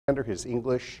His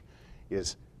English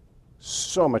is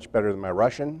so much better than my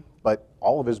Russian, but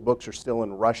all of his books are still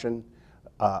in Russian.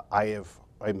 I've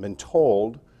been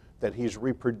told that he's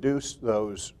reproduced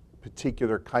those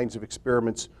particular kinds of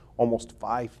experiments almost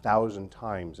 5,000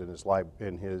 times in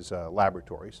his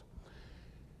laboratories.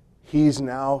 He's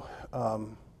now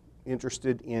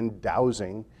interested in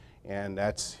dowsing, and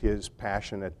that's his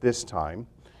passion at this time.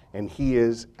 And he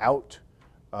is out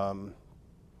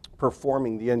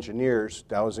performing the engineers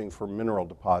dowsing for mineral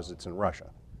deposits in Russia.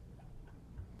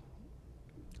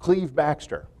 Cleve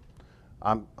Backster.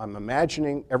 I'm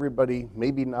imagining everybody,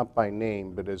 maybe not by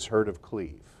name, but has heard of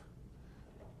Cleve.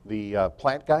 The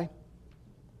plant guy.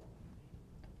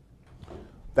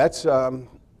 That's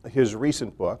his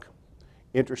recent book.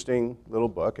 Interesting little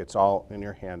book. It's all in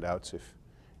your handouts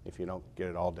if you don't get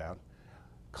it all down.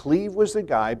 Cleve was the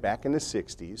guy back in the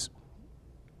 60s.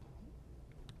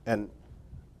 And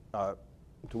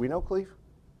do we know Cleve?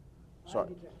 Sorry.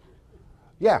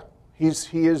 Yeah, he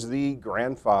is the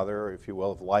grandfather, if you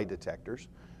will, of lie detectors.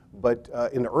 But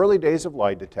in the early days of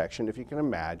lie detection, if you can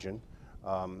imagine,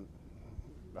 I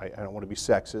don't want to be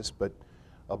sexist, but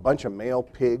a bunch of male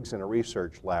pigs in a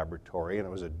research laboratory, and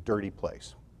it was a dirty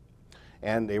place.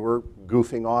 And they were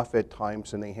goofing off at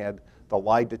times, and they had the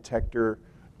lie detector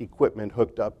equipment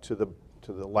hooked up to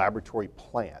the laboratory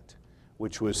plant,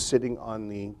 which was sitting on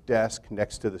the desk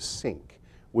next to the sink,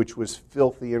 which was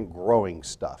filthy and growing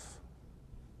stuff.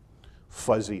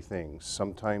 Fuzzy things.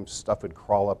 Sometimes stuff would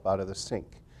crawl up out of the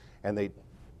sink. And I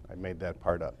made that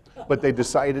part up. But they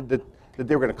decided that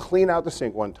they were going to clean out the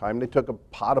sink one time. They took a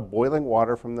pot of boiling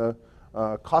water from the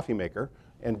coffee maker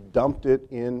and dumped it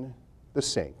in the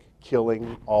sink,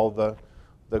 killing all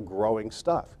the growing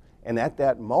stuff. And at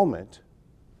that moment,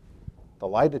 the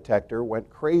lie detector went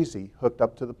crazy, hooked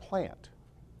up to the plant.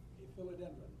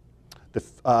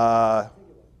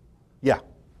 Yeah.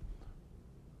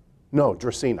 No,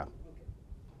 Dracaena.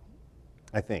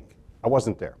 I think. I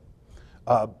wasn't there.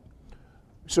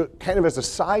 So kind of as a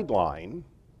sideline,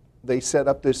 they set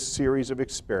up this series of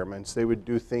experiments. They would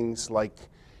do things like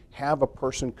have a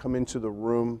person come into the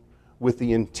room with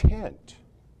the intent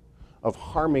of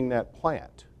harming that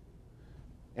plant,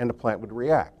 and the plant would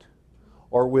react.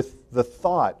 Or with the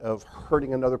thought of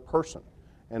hurting another person,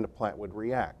 and the plant would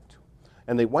react.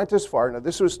 And they went as far. Now,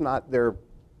 this was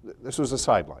a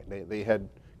sideline. They had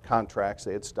contracts,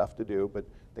 they had stuff to do, but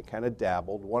they kind of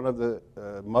dabbled. One of the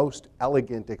most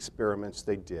elegant experiments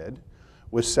they did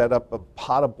was set up a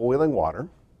pot of boiling water,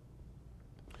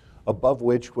 above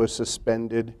which was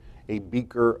suspended a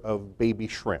beaker of baby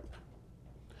shrimp.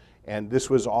 And this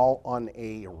was all on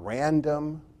a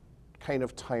random kind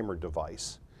of timer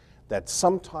device that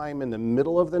sometime in the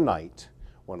middle of the night,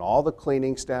 when all the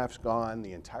cleaning staff's gone,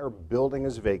 the entire building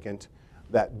is vacant,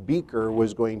 that beaker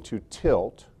was going to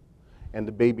tilt, and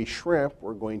the baby shrimp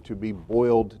were going to be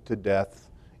boiled to death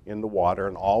in the water,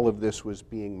 and all of this was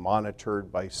being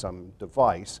monitored by some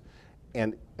device,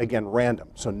 and again, random,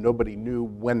 so nobody knew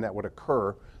when that would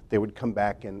occur. They would come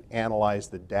back and analyze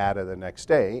the data the next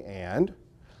day, and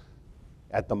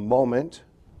at the moment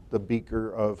the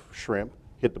beaker of shrimp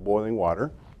hit the boiling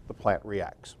water, the plant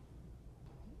reacts.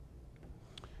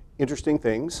 Interesting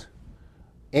things.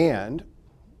 And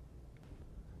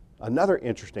another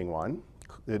interesting one,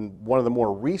 and one of the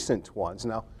more recent ones.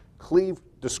 Now, Cleve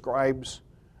describes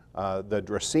the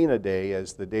Dracaena day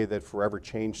as the day that forever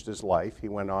changed his life. He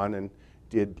went on and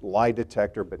did lie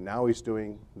detector, but now he's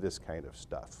doing this kind of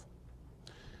stuff.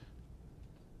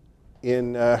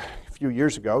 A few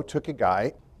years ago, took a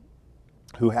guy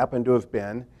who happened to have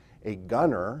been a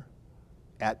gunner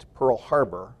at Pearl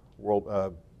Harbor,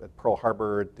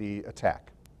 at the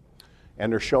attack.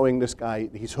 And they're showing this guy,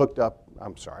 he's hooked up,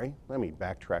 I'm sorry, let me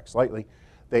backtrack slightly.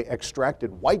 They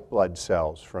extracted white blood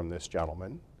cells from this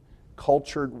gentleman,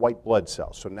 cultured white blood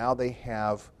cells. So now they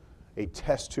have a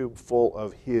test tube full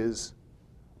of his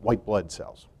white blood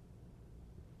cells.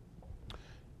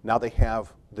 Now they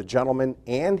have the gentleman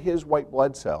and his white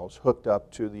blood cells hooked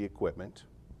up to the equipment,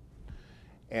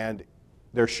 and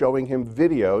they're showing him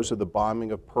videos of the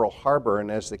bombing of Pearl Harbor, and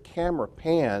as the camera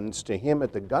pans to him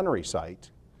at the gunnery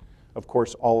site, of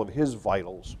course, all of his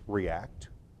vitals react.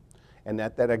 And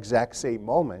at that exact same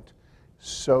moment,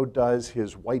 so does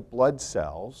his white blood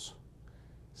cells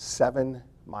 7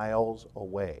 miles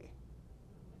away.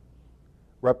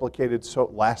 Replicated,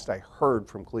 so last I heard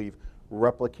from Cleve,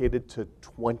 replicated to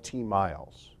 20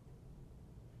 miles.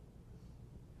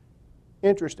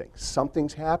 Interesting.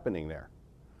 Something's happening there.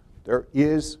 There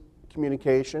is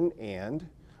communication, and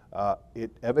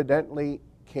it evidently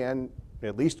can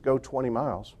at least go 20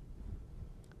 miles.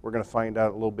 We're going to find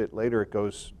out a little bit later.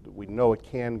 We know it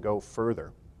can go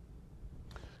further.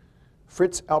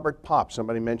 Fritz Albert Popp,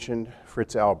 somebody mentioned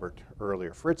Fritz Albert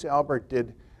earlier. Fritz Albert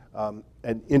did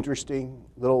an interesting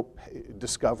little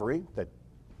discovery that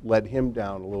led him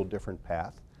down a little different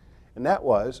path, and that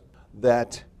was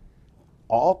that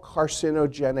all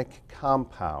carcinogenic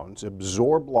compounds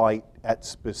absorb light at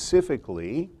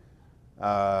specifically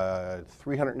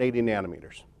 380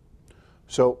 nanometers.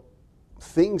 So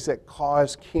things that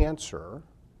cause cancer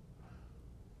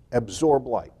absorb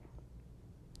light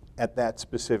at that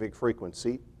specific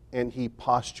frequency, and he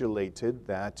postulated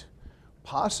that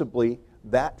possibly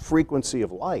that frequency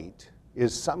of light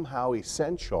is somehow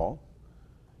essential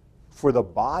for the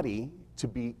body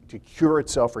to cure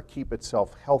itself or keep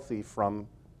itself healthy from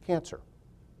cancer,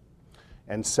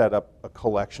 and set up a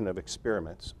collection of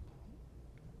experiments.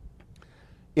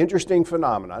 Interesting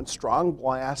phenomenon. Strong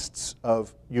blasts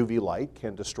of UV light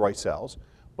can destroy cells,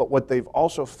 but what they've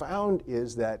also found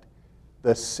is that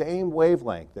the same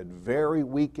wavelength at very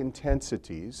weak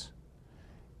intensities,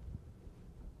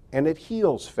 and it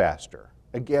heals faster.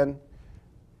 Again,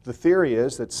 the theory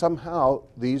is that somehow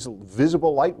these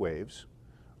visible light waves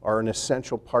are an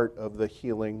essential part of the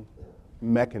healing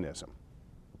mechanism.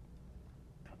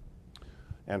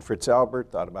 And Fritz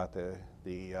Albert thought about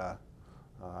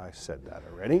I said that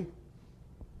already.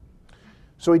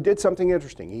 So he did something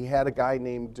interesting. He had a guy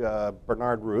named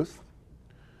Bernard Ruth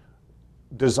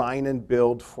design and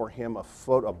build for him a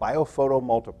biophoto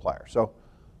multiplier. So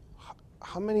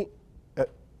how many,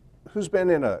 who's been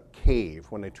in a cave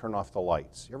when they turn off the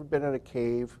lights? You ever been in a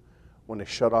cave when they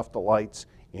shut off the lights?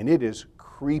 And it is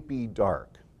creepy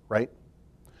dark, right?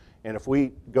 And if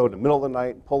we go to the middle of the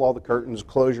night, pull all the curtains,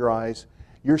 close your eyes,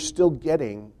 you're still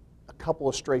getting a couple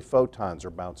of stray photons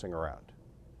are bouncing around.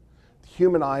 The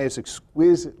human eye is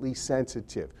exquisitely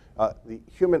sensitive. The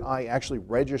human eye actually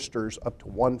registers up to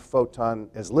one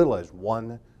photon, as little as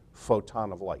one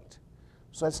photon of light.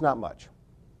 So that's not much.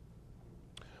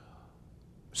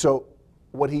 So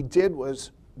what he did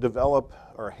was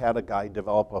had a guy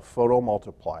develop a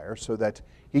photomultiplier so that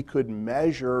he could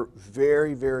measure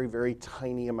very, very, very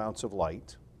tiny amounts of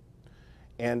light,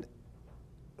 and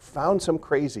found some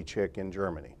crazy chick in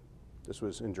Germany. This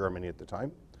was in Germany at the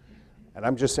time. And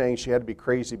I'm just saying she had to be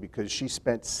crazy because she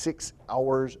spent 6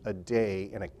 hours a day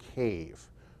in a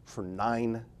cave for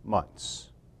 9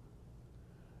 months.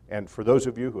 And for those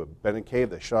of you who have been in a cave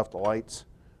that shut off the lights,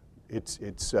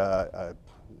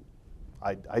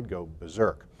 I'd go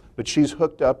berserk. But she's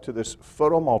hooked up to this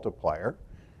photomultiplier,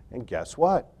 and guess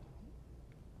what?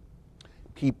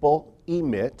 People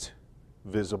emit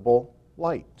visible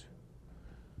light.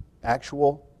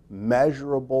 Actual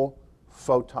measurable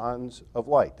photons of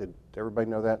light. Did everybody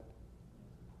know that?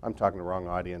 I'm talking to the wrong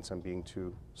audience. I'm being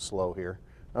too slow here.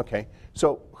 Okay,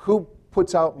 so who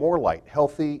puts out more light,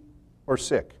 healthy or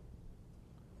sick?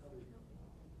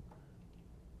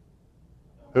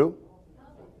 Who?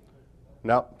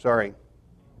 No, sorry.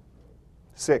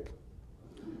 Sick.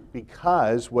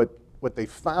 Because what they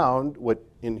found,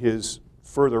 in his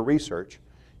further research,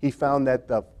 he found that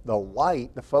the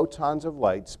light, the photons of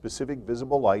light, specific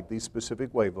visible light, these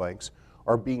specific wavelengths,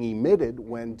 are being emitted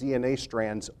when DNA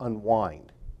strands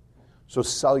unwind. So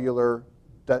cellular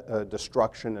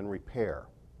destruction and repair.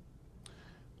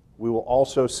 We will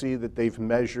also see that they've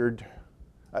measured,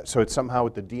 so it's somehow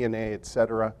with the DNA, et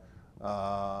cetera.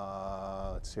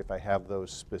 Let's see if I have those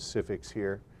specifics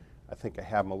here. I think I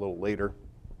have them a little later.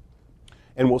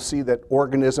 And we'll see that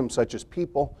organisms such as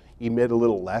people emit a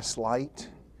little less light.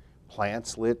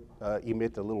 Plants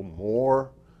emit a little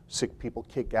more. Sick people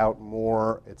kick out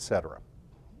more, et cetera.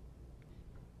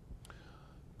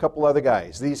 A couple other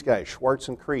guys. These guys, Schwartz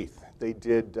and Kreith, they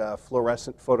did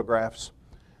fluorescent photographs.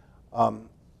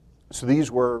 So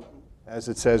these were, as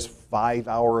it says,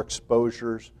 5-hour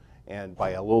exposures, and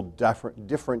by a little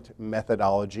different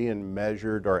methodology, and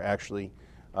measured or actually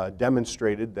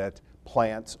demonstrated that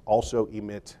plants also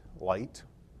emit light.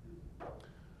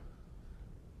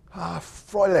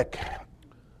 Froelich.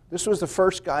 This was the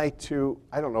first guy to,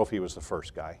 I don't know if he was the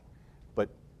first guy, but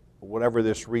whatever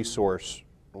this resource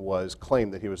was,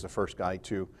 claimed that he was the first guy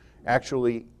to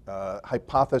actually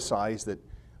hypothesize that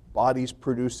bodies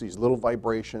produce these little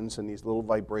vibrations, and these little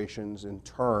vibrations in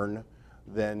turn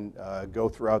then go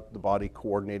throughout the body,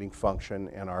 coordinating function,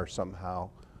 and are somehow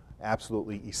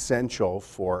absolutely essential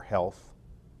for health,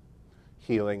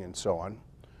 healing, and so on.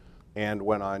 And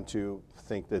went on to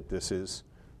think that this is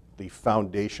the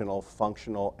foundational,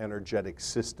 functional, energetic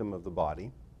system of the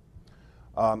body.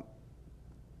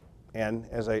 And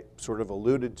as I sort of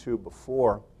alluded to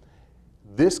before,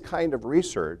 this kind of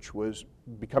research was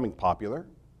becoming popular,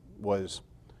 was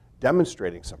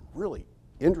demonstrating some really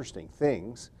interesting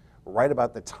things, right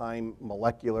about the time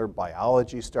molecular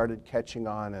biology started catching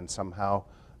on, and somehow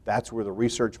that's where the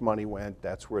research money went,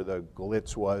 that's where the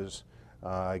glitz was.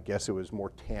 I guess it was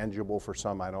more tangible for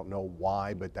some, I don't know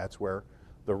why, but that's where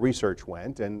the research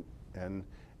went, and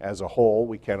as a whole,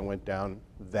 we kind of went down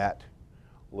that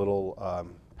little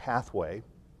pathway.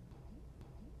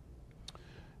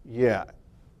 Yeah,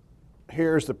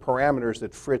 here's the parameters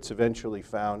that Fritz eventually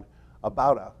found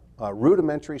about a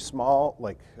rudimentary small,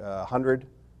 like 100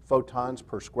 photons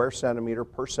per square centimeter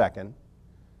per second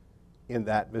in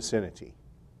that vicinity.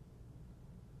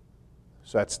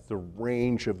 So that's the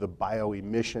range of the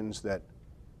bioemissions that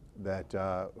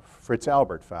Fritz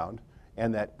Albert found,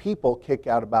 and that people kick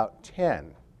out about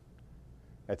 10.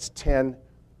 That's 10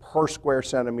 per square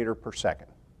centimeter per second.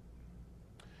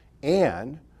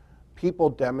 And people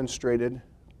demonstrated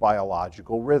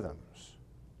biological rhythms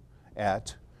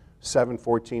at 7,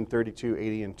 14, 32,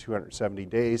 80, and 270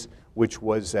 days, which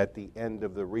was at the end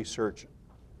of the research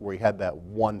where we had that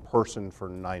one person for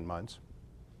 9 months.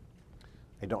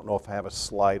 I don't know if I have a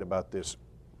slide about this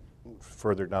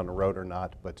further down the road or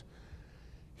not, but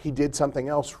he did something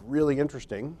else really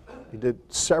interesting. He did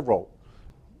several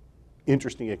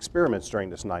interesting experiments during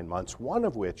this 9 months, one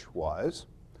of which was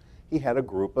he had a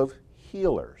group of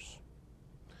healers.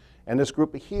 And this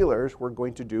group of healers were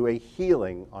going to do a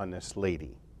healing on this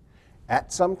lady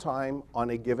at some time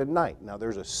on a given night. Now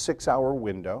there's a 6-hour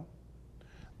window.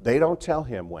 They don't tell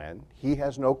him when. He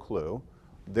has no clue.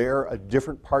 They're a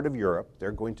different part of Europe.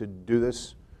 They're going to do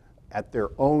this at their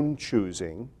own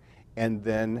choosing, and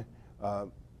then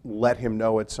let him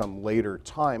know at some later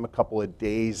time, a couple of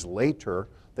days later,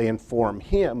 they inform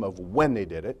him of when they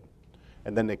did it,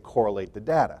 and then they correlate the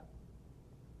data.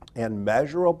 And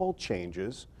measurable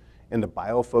changes in the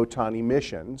biophoton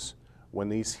emissions when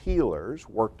these healers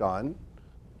worked on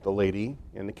the lady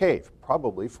in the cave,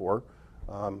 probably for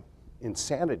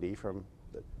insanity from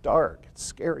the dark. It's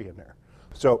scary in there.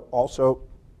 So also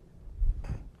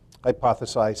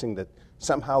hypothesizing that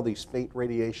somehow these faint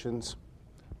radiations,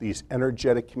 these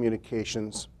energetic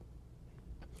communications,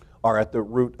 are at the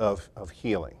root of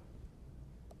healing.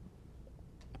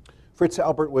 Fritz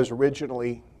Albert was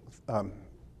originally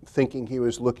thinking he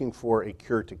was looking for a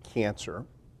cure to cancer.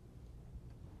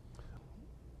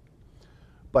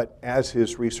 But as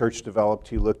his research developed,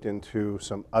 he looked into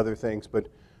some other things. But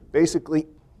basically,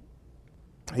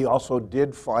 he also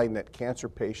did find that cancer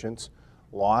patients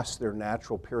lost their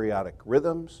natural periodic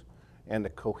rhythms and the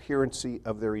coherency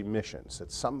of their emissions,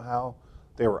 that somehow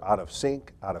they were out of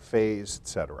sync, out of phase,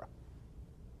 etc.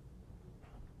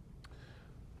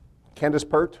 Candace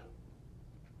Pert,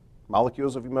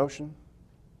 Molecules of Emotion.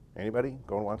 Anybody?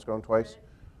 Going once, going twice?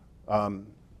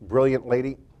 Brilliant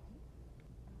lady.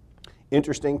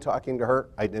 Interesting talking to her.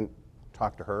 I didn't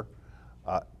talk to her.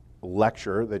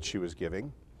 Lecture that she was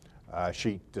giving.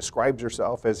 She describes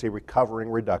herself as a recovering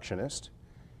reductionist.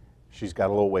 She's got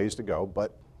a little ways to go,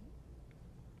 but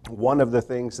one of the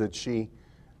things that she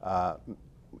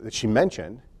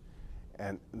mentioned,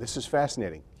 and this is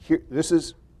fascinating. Here, this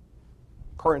is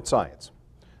current science.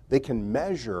 They can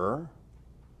measure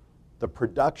the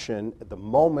production, at the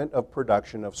moment of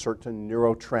production of certain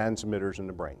neurotransmitters in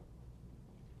the brain.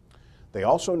 They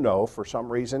also know, for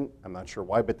some reason, I'm not sure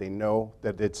why, but they know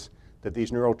that these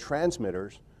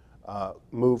neurotransmitters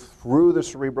move through the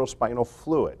cerebrospinal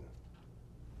fluid.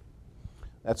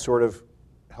 That sort of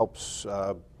helps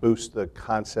boost the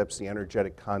concepts, the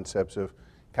energetic concepts of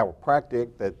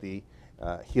chiropractic, that the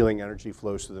healing energy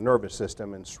flows through the nervous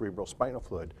system and cerebrospinal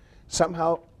fluid.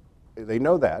 Somehow, they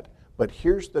know that, but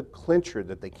here's the clincher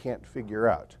that they can't figure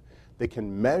out. They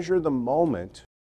can measure the moment